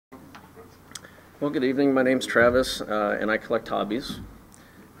Well, good evening. My name's Travis, and I collect hobbies.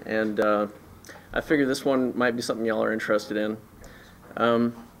 And I figure this one might be something y'all are interested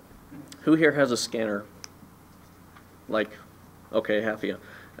in. Who here has a scanner? Like, okay, half of you.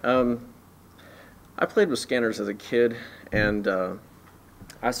 I played with scanners as a kid, and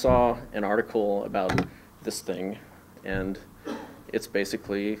I saw an article about this thing, and it's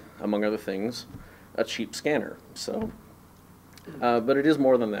basically, among other things, a cheap scanner. So, but it is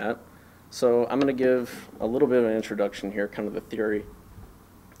more than that. So I'm going to give a little bit of an introduction here, kind of the theory.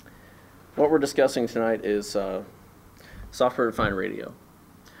 What we're discussing tonight is software-defined radio.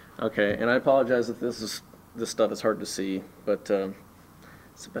 Okay, and I apologize if this stuff is hard to see, but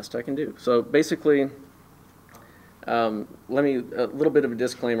it's the best I can do. So basically, a little bit of a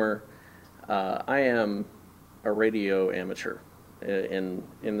disclaimer. I am a radio amateur in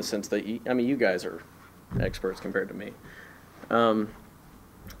the sense that you guys are experts compared to me.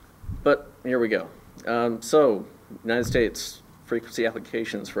 But here we go. So, United States frequency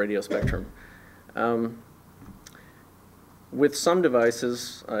applications for radio spectrum. With some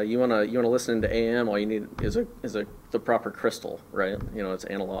devices, you wanna listen into AM. All you need is the proper crystal, right? You know, it's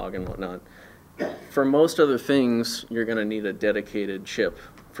analog and whatnot. For most other things, you're gonna need a dedicated chip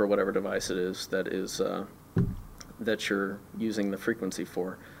for whatever device it is that you're using the frequency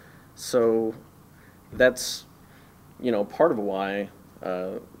for. So that's part of why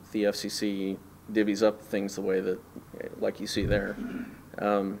the FCC divvies up things the way that, like you see there.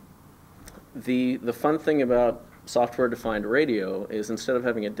 The fun thing about software-defined radio is instead of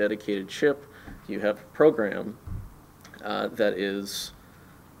having a dedicated chip, you have a program that is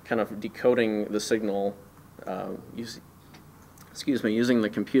kind of decoding the signal using the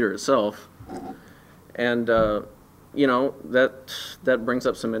computer itself, and that brings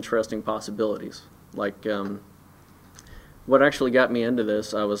up some interesting possibilities. Like what actually got me into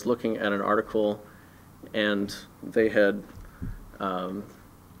this, I was looking at an article, and they had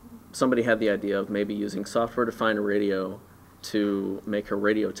somebody had the idea of maybe using software-defined radio to make a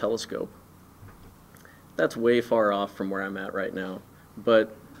radio telescope. That's way far off from where I'm at right now,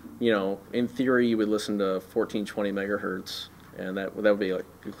 but in theory, you would listen to 1420 megahertz, and that would be like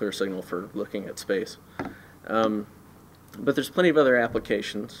a clear signal for looking at space. But there's plenty of other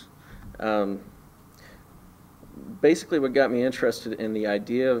applications. Basically, what got me interested in the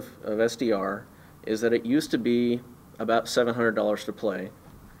idea of SDR is that it used to be about $700 to play.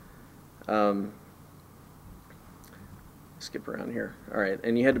 Skip around here. All right,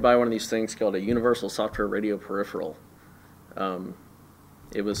 and you had to buy one of these things called a Universal Software Radio Peripheral.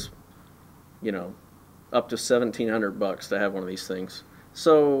 It was, up to $1,700 to have one of these things.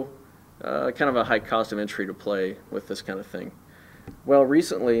 So, kind of a high cost of entry to play with this kind of thing. Well,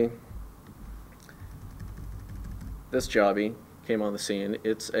 recently, this jobby came on the scene.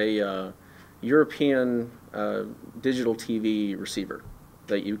 It's a European digital TV receiver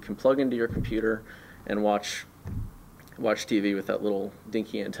that you can plug into your computer and watch TV with that little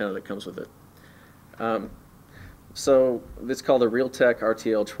dinky antenna that comes with it. So it's called the Realtek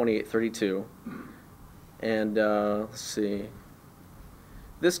RTL 2832, and let's see.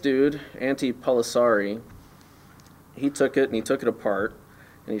 This dude, Antti Palisari, he took it apart,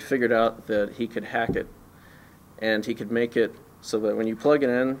 and he figured out that he could hack it. And he could make it so that when you plug it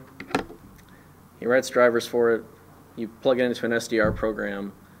in, he writes drivers for it, you plug it into an SDR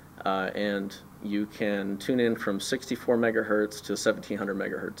program, and you can tune in from 64 megahertz to 1700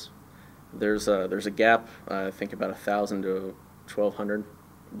 megahertz. There's a gap, I think about 1,000 to 1,200,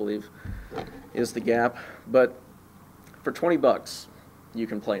 I believe, is the gap. But for $20, you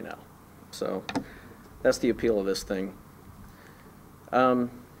can play now. So that's the appeal of this thing.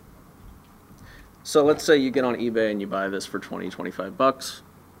 So let's say you get on eBay and you buy this for $20-25.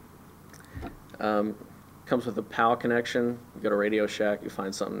 Comes with a PAL connection. You go to Radio Shack, you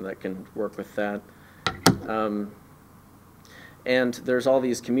find something that can work with that. And there's all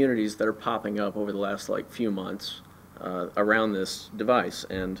these communities that are popping up over the last few months around this device.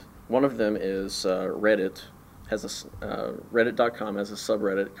 And one of them is Reddit. Reddit.com has a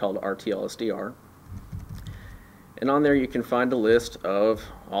subreddit called RTLSDR. And on there you can find a list of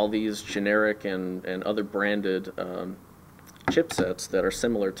all these generic and other branded chipsets that are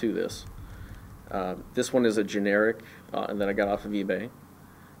similar to this. This one is a generic that I got off of eBay.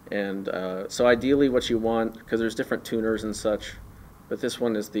 And so ideally what you want, because there's different tuners and such, but this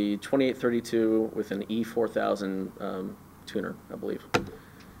one is the 2832 with an E4000 tuner, I believe.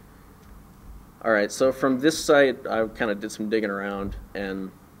 All right, so from this site I kind of did some digging around, and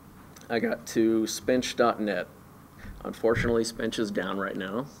I got to spinch.net. Unfortunately, Spinch is down right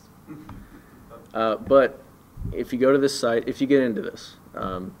now. But if you go to this site, if you get into this,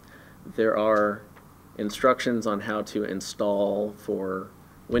 there are instructions on how to install for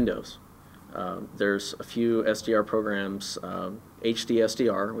Windows. There's a few SDR programs,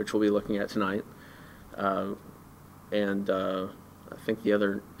 HDSDR, which we'll be looking at tonight, and I think the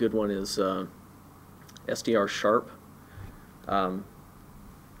other good one is SDR Sharp.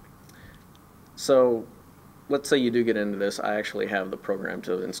 So let's say you do get into this. I actually have the program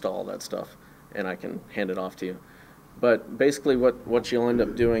to install that stuff, and I can hand it off to you. But basically what you'll end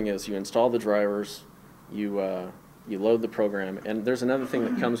up doing is you install the drivers, you load the program, and there's another thing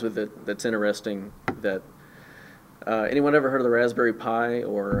that comes with it that's interesting. That anyone ever heard of the Raspberry Pi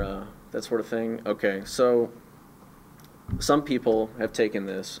or that sort of thing? Okay, so some people have taken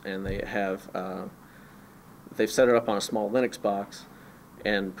this and they have they've set it up on a small Linux box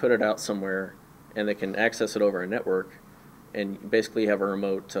and put it out somewhere, and they can access it over a network, and basically have a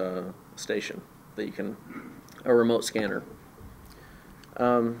remote station that you can, a remote scanner. You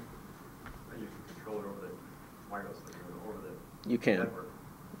can control it over the wireless, over the you can. network.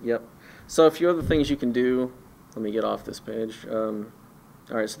 Yep. So a few other things you can do. Let me get off this page. All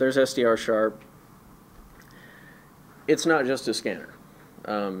right, so there's SDR Sharp. It's not just a scanner.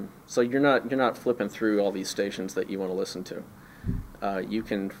 So you're not flipping through all these stations that you want to listen to. You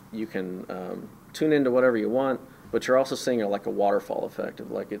can tune into whatever you want, but you're also seeing like a waterfall effect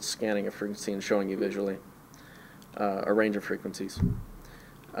of like it's scanning a frequency and showing you visually a range of frequencies.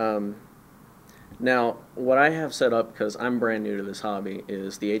 Now, what I have set up, because I'm brand new to this hobby,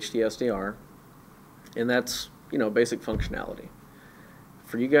 is the HDSDR, and that's, you know, basic functionality.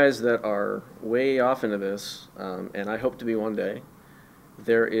 For you guys that are way off into this, and I hope to be one day,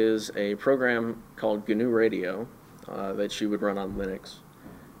 there is a program called GNU Radio that you would run on Linux,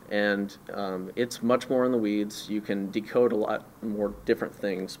 and it's much more in the weeds. You can decode a lot more different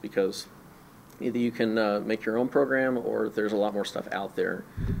things, because either you can make your own program, or there's a lot more stuff out there.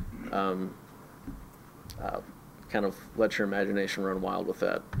 Kind of let your imagination run wild with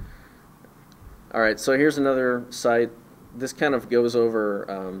that. All right, so here's another site. This kind of goes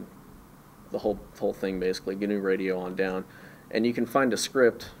over the whole thing, basically, GNU Radio on down. And you can find a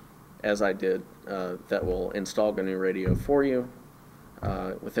script, as I did, that will install GNU Radio for you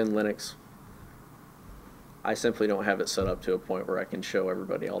within Linux. I simply don't have it set up to a point where I can show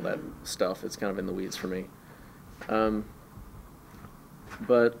everybody all that stuff. It's kind of in the weeds for me.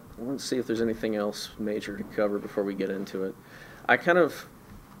 But let's see if there's anything else major to cover before we get into it. I kind of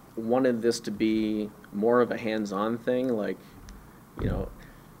wanted this to be more of a hands-on thing, like, you know,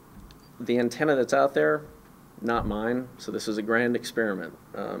 the antenna that's out there, not mine, so this is a grand experiment.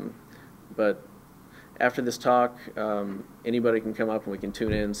 But after this talk, anybody can come up and we can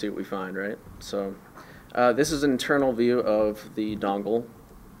tune in and see what we find, right? So this is an internal view of the dongle,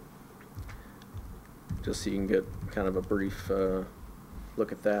 just so you can get kind of a brief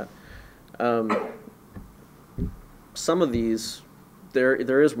look at that. Some of these,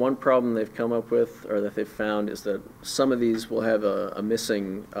 there is one problem they've come up with, or that they've found, is that some of these will have a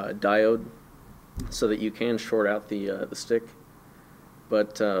missing diode, so that you can short out the stick.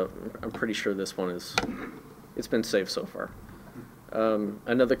 But I'm pretty sure this one it's been safe so far.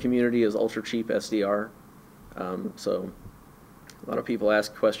 Another community is ultra cheap SDR. So a lot of people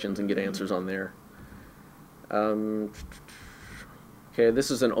ask questions and get answers on there. Okay,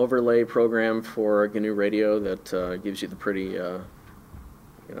 this is an overlay program for GNU Radio that gives you the pretty, you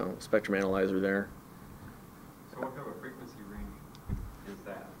know, spectrum analyzer there. So what kind of a frequency range is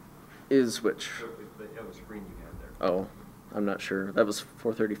that? Is which? So the other screen you had there. Oh, I'm not sure. That was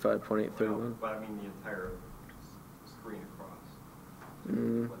 435.831. No, but I mean the entire screen across. So 1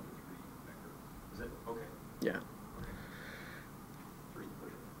 to 3 vector. Is it? Okay. Yeah. Okay.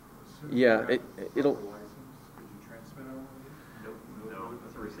 Yeah, it'll. Could you transmit on one? No,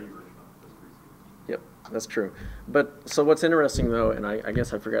 that's a receiver. Yep, that's true. But so what's interesting, though, and I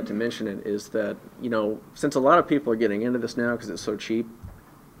guess I forgot to mention it, is that, you know, since a lot of people are getting into this now because it's so cheap,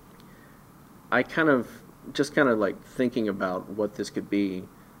 I kind of like thinking about what this could be.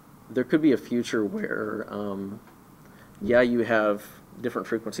 There could be a future where, yeah, you have different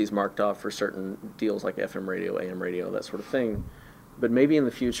frequencies marked off for certain deals like FM radio, AM radio, that sort of thing. But maybe in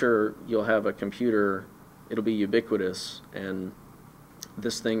the future you'll have a computer, it'll be ubiquitous, and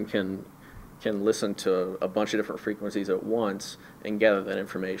this thing can listen to a bunch of different frequencies at once and gather that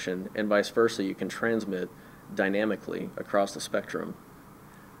information, and vice versa. You can transmit dynamically across the spectrum.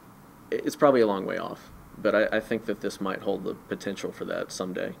 It's probably a long way off, but I think that this might hold the potential for that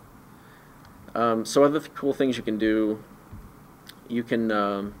someday. So other cool things you can do, you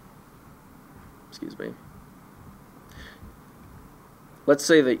can, excuse me, let's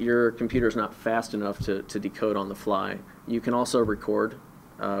say that your computer is not fast enough to decode on the fly. You can also record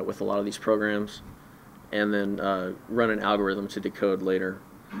with a lot of these programs. and then run an algorithm to decode later.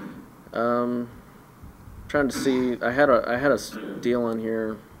 Trying to see, I had a deal on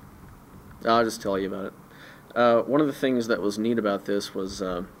here. I'll just tell you about it. One of the things that was neat about this was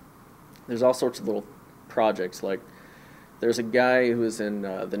there's all sorts of little projects. Like there's a guy who is in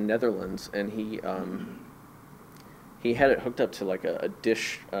the Netherlands, and he had it hooked up to like a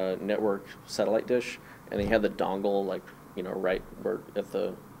dish network satellite dish, and he had the dongle like right where at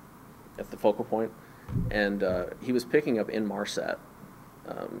the focal point, and he was picking up Inmarsat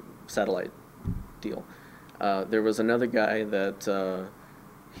satellite deal. There was another guy that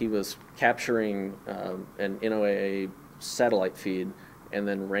he was capturing an NOAA satellite feed and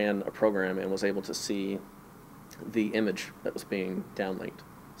then ran a program and was able to see the image that was being downlinked.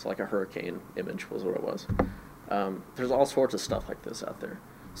 So like a hurricane image was what it was. There's all sorts of stuff like this out there.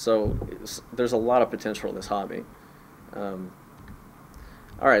 So there's a lot of potential in this hobby. All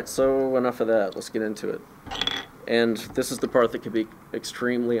right, so enough of that. Let's get into it. And this is the part that could be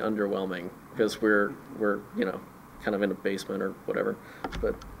extremely underwhelming because we're kind of in a basement or whatever.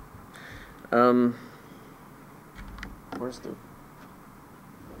 But where's the?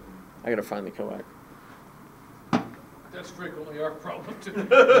 I gotta find the coax. That's frequently our problem too.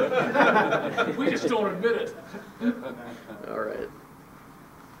 We just don't admit it. All right.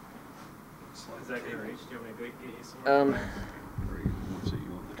 Is that good reach? Do you want me to get you some?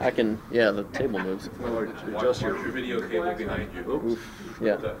 I can. Yeah, the table moves. Adjust your video cable behind you. Oof.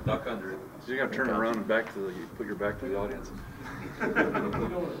 Yeah. Duck under it. So you gotta turn around and put your back to the audience. I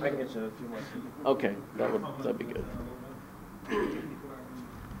can get you a few more. Okay, that'd be good. Does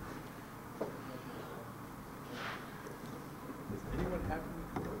anyone have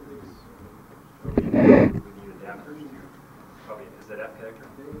any adapters? Probably, is that F connector?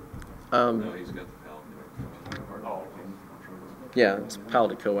 No, he's got the PAL. Oh, okay. Yeah, it's PAL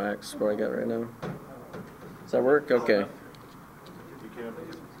to coax. What I got right now. Does that work? Okay.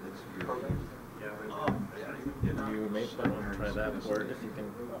 You may try that word if you can.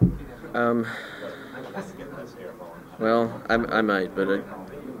 Well, I might, but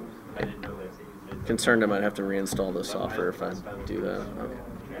I'm concerned I might have to reinstall the software if I do that.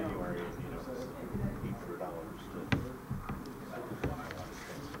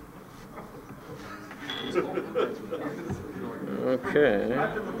 Okay. I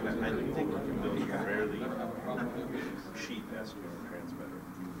think you can build a fairly cheap SQL transmitter.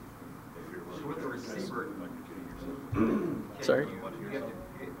 So with the receiver, Sorry?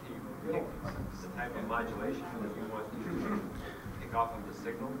 the type of modulation that you want to pick off of the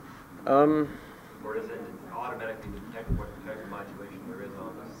signal, or does it automatically detect what type of modulation there is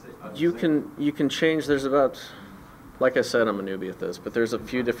on the signal? You can change. There's about, like I said, I'm a newbie at this, but there's a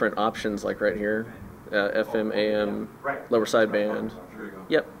few different options like right here, FM, AM, lower sideband.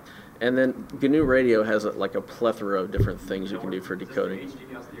 Yep. And then GNU Radio has like a plethora of different things you can do for decoding.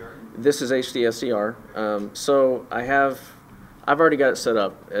 This is HDSDR. So I've already got it set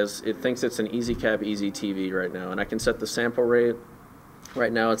up as it thinks it's an EasyCap Easy TV right now, and I can set the sample rate.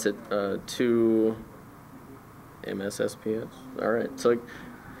 Right now it's at 2 MSSPS. All right, so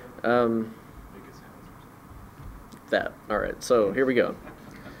that. All right, so here we go.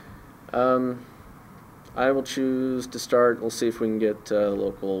 I will choose to start. We'll see if we can get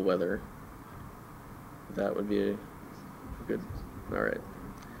local weather. That would be good. All right,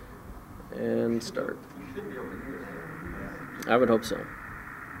 and start. I would hope so.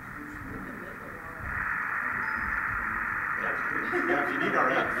 Yeah, if you need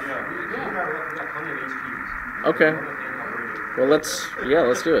RF, we got plenty of HPs. Okay. Well, let's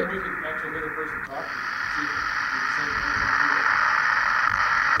do it. We can actually let a person talk. See if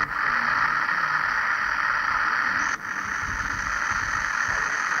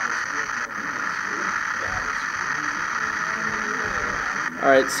All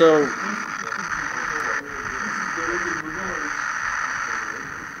right, so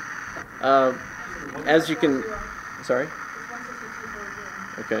as you can, sorry.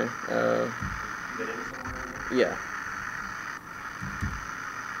 Okay. Yeah.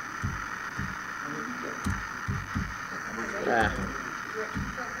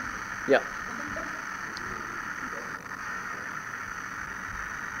 Yep.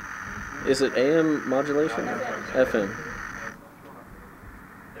 Is it AM modulation? FM.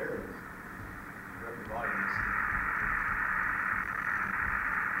 There it is. Record volumes.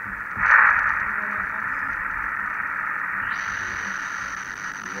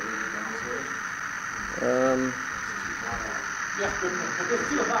 it's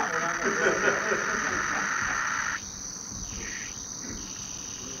too hot. We're not going to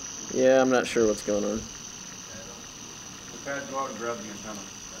Yeah, I'm not sure what's going on. Pat, go out and grab the antenna.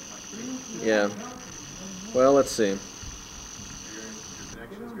 Yeah. Well, let's see. Your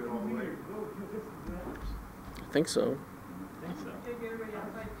connection's good all the way? I think so.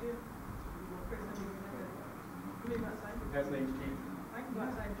 Has an HT.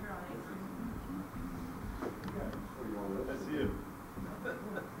 That's you.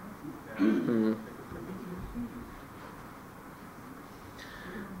 Hmm.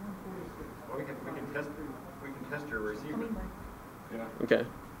 Well, we can test your receiver. Yeah. Okay.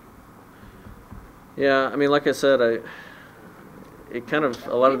 Yeah, I mean, like I said, it kind of,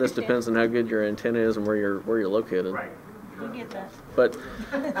 a lot of this depends on how good your antenna is and where you're located. Right. We get that. But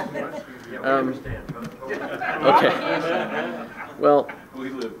Yeah, we understand. okay. Well, We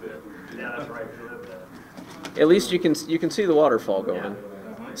live there. Yeah, that's right. We live there. at least you can see the waterfall going.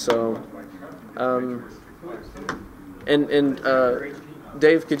 So, and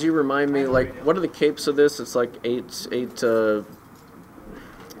Dave, could you remind me, like, what are the capes of this? It's like eight. It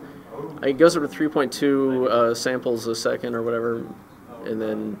goes up to 3.2 samples a second or whatever, and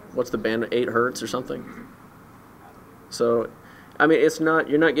then what's the band? 8 hertz or something. So, I mean,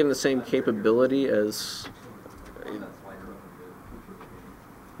 you're not getting the same capability as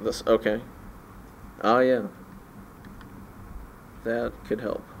this. Okay. Oh yeah. That could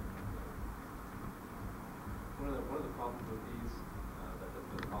help. One of the problems with these that has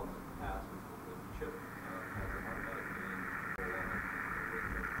been a problem in the past is that the chip has an automatic gain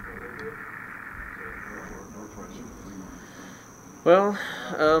Well,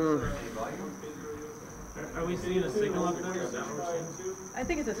 Are we seeing a signal up there? Is that what we're seeing too? I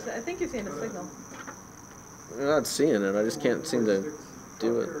think you're seeing a signal. I'm not seeing it. I just can't seem to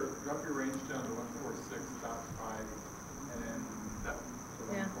do it. Drop your range down to 146.5, and then that to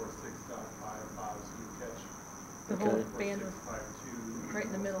Yeah. 146.5 allows you to catch The Okay. whole band was 146.52. right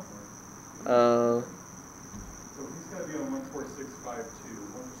in the middle. Uh, So he's got to be on 146.52,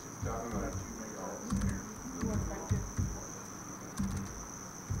 146.52 megahertz.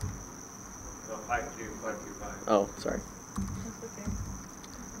 No, 525. oh, sorry. That's okay.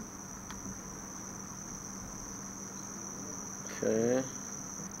 Okay.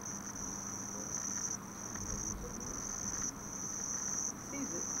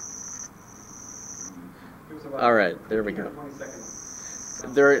 Sees it. Give us about All right, there we 15 go. to 20 seconds.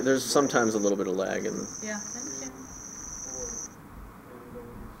 There's sometimes a little bit of lag, and Yeah, I understand.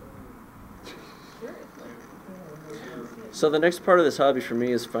 so the next part of this hobby for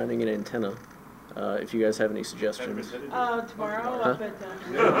me is finding an antenna. If you guys have any suggestions. Tomorrow Huh? up at,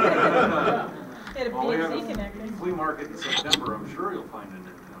 at a BNC connection. Flea market in September, I'm sure you'll find an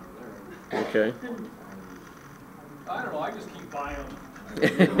antenna Okay. I don't know, I just keep buying them.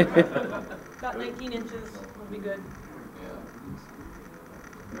 About 19 inches would be good.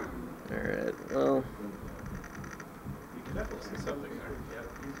 All right. Well, You can definitely see something there. Yeah,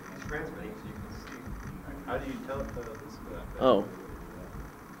 he's transmitting, so you can see. How do you tell if this? oh,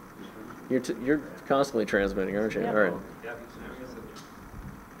 you're constantly transmitting, aren't you? Yeah. All right. Yeah, he's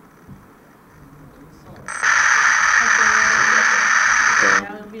Okay.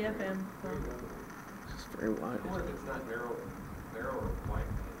 Yeah, it'll be FM. So. It's very wide. I wonder if it's not narrow or wide.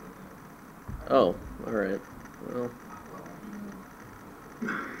 Oh, all right. Well,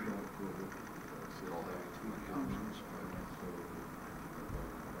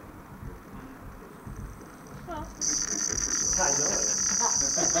 Well, I know it.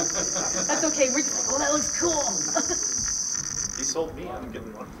 that's okay. We're just like, oh, that looks cool. He sold me, I'm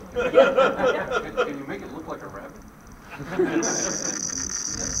getting one. Can you make it look like a rabbit? Give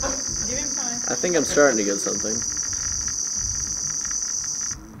him time. I think I'm starting to get something.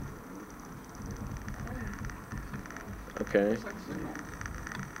 Okay.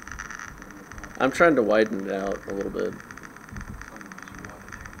 I'm trying to widen it out a little bit.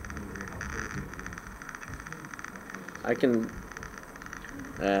 I can.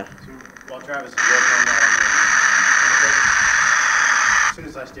 While Travis is working on that, as soon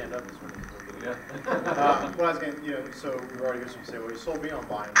as I stand up is when he'll get it. What I was going to, so we've already heard some say, well, you sold me on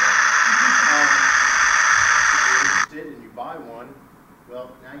buying one. If you're interested and you buy one,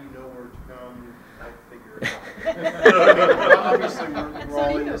 well, now you know where to come and figure it out. Obviously, we're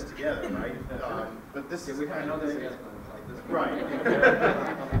all in this together, right? But this is the kind of thing. Right.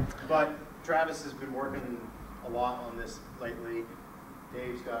 But Travis has been working a lot on this lately.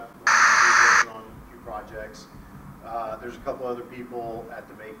 Dave's got he's working on a few projects. There's a couple other people at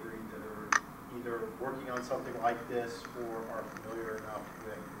the bakery that are either working on something like this or are familiar enough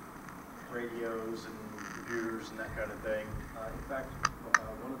with radios and computers and that kind of thing. In fact,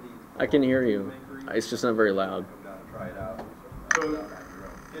 one of these. I can hear you. It's just not very loud. Come down and try it out.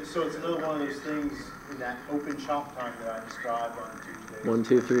 So it's another one of those things in that open shop time that I described on Tuesdays. 1,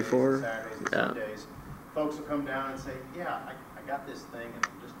 2, 3, 4. Saturdays and Yeah. Sundays. folks will come down and say, yeah, I got this thing and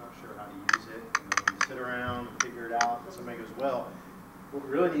I'm just not sure how to use it. And then we sit around and figure it out, and somebody goes, well, what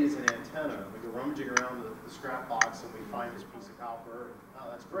we really need is an antenna. We go rummaging around the scrap box and we find this piece of copper. Oh,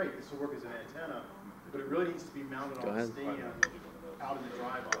 that's great, this will work as an antenna, but it really needs to be mounted on a stand out in the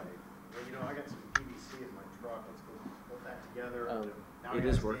driveway. And, you know, I got some PVC in my truck, let's go put that together. Now It we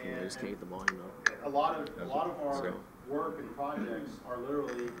is got a working, I stand, just can't get the volume up. a lot of our work and projects are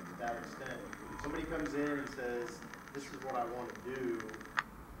literally to that extent. Somebody comes in and says, this is what I want to do,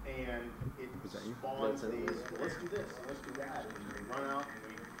 and it spawns these, well, let's do this, and let's do that, and we run out and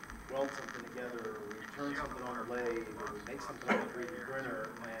we weld something together, or we turn something on a lathe, or we make something on a 3D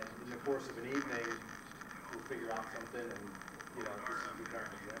printer, and in the course of an evening, we'll figure out something, and, you know, this is a good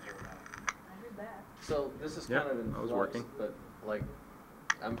example of that. I heard that. So this is kind of in I was flux, working. but like,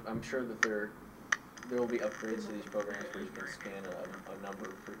 I'm sure that there will be upgrades to these programs where you can scan a number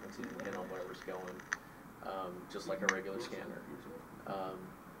of frequencies depending on whatever's going, just like a regular scanner.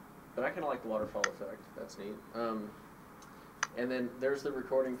 But I kind of like the waterfall effect. That's neat. And then there's the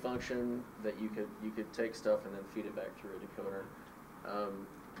recording function that you could take stuff and then feed it back through a decoder.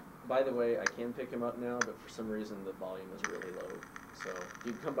 By the way, I can pick him up now, but for some reason the volume is really low. So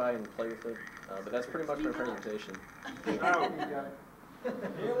you can come by and play with it. But that's pretty much my presentation.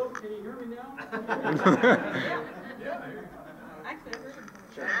 Hello, can you hear me now? Yeah. Actually,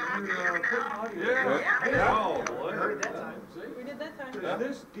 I heard him. Oh, boy. Heard that time. We did that time. Does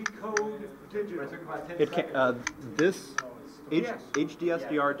this decode digital? It can, this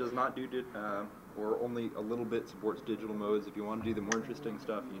HDSDR does not do or only a little bit supports digital modes. If you want to do the more interesting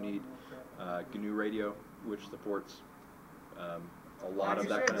stuff, you need GNU Radio, which supports a lot of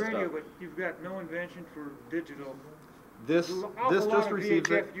that kind of stuff. But you've got no invention for digital. This just receives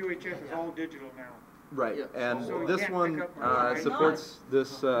it. UHF is all digital now. Right, Yeah. and So you this can't one pick up my supports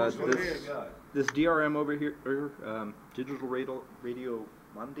this is. this DRM over here, digital radio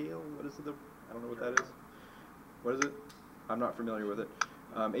mondial. What is it? I don't know what that is. What is it? I'm not familiar with it.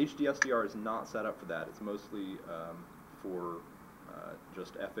 HDSDR is not set up for that. It's mostly for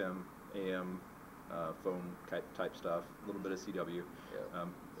just FM, AM, phone type stuff. A little bit of CW. Yeah.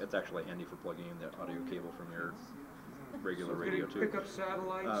 It's actually handy for plugging in the audio cable from your regular So radio can too. you pick up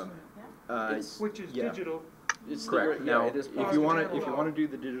satellites, which is yeah. digital. It's Correct. The, Now, yeah, it is if possible. you want to do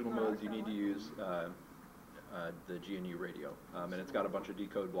the digital modes, you need to use the GNU radio, and it's got a bunch of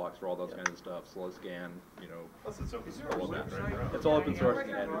decode blocks for all those kinds of stuff. Slow scan, you know. Plus it's open Is there source. a website? It's all open source. You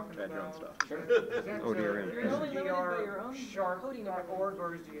can add your own stuff. Oh, You're only limited by your own coding sharp.org,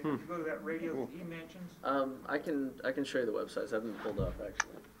 or is you go to that radio that he mentions? I can show you the websites. I haven't pulled up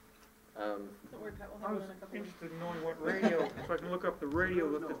actually. Don't worry, Pat, we'll I have was one in a couple weeks. interested in knowing what radio, so I can look up the radio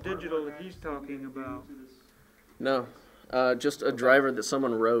with the digital that he's talking about. No, just a driver that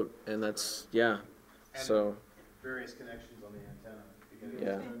someone wrote, and that's So Various connections on the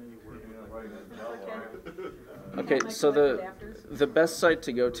antenna. yeah. Okay, so the best site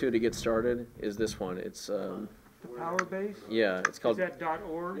to go to get started is this one. It's The power base? yeah, it's Is called that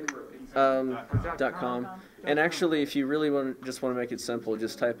 .org? .com. And actually, if you really want to make it simple,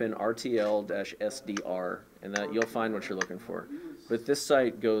 just type in RTL-SDR, and that you'll find what you're looking for. But this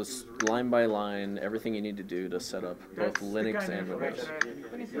site goes line by line, everything you need to do to set up both Linux and Windows.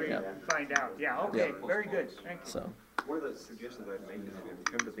 Yeah. Find out. Yeah, okay, very good. Thank you. So, One of the suggestions I'd make is if you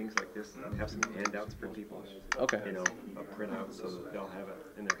come to things like this, have some handouts for people. okay. You know, a printout so that they'll have it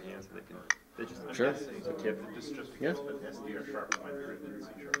in their hands and they just Sure. It's a tip. Just Yeah. because the SDR sharp might be written in C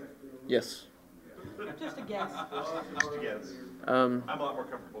sharp. Yes. Just a guess. Just yes. Um, I'm a lot more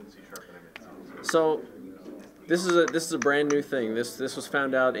comfortable in C sharp than I'm in C. So this is a brand new thing. This was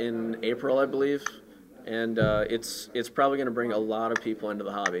found out in April, I believe, and it's probably going to bring a lot of people into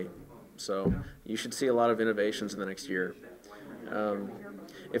the hobby. So you should see a lot of innovations in the next year.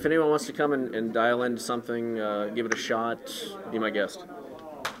 If anyone wants to come and dial into something, give it a shot, be my guest.